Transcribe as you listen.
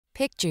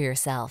Picture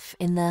yourself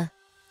in the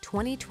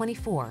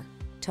 2024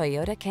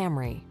 Toyota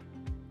Camry.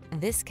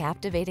 This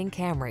captivating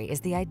Camry is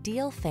the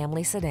ideal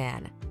family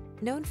sedan.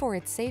 Known for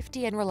its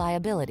safety and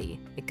reliability,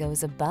 it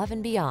goes above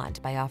and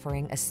beyond by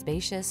offering a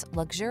spacious,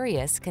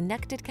 luxurious,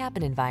 connected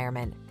cabin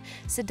environment,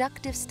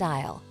 seductive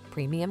style,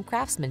 premium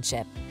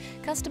craftsmanship,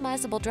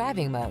 customizable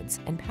driving modes,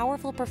 and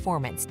powerful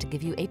performance to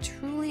give you a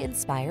truly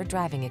inspired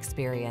driving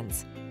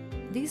experience.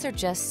 These are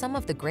just some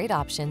of the great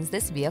options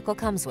this vehicle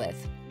comes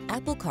with: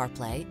 Apple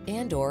CarPlay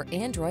and/or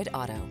Android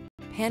Auto,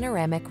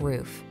 panoramic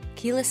roof,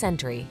 keyless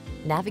entry,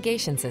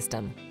 navigation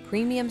system,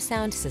 premium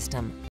sound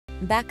system,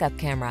 backup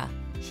camera,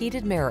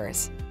 heated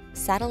mirrors,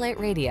 satellite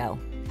radio,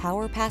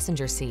 power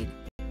passenger seat,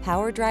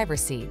 power driver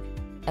seat.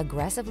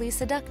 Aggressively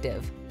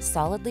seductive,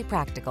 solidly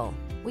practical.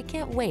 We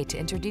can't wait to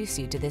introduce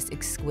you to this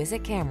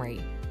exquisite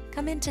Camry.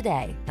 Come in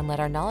today and let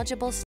our knowledgeable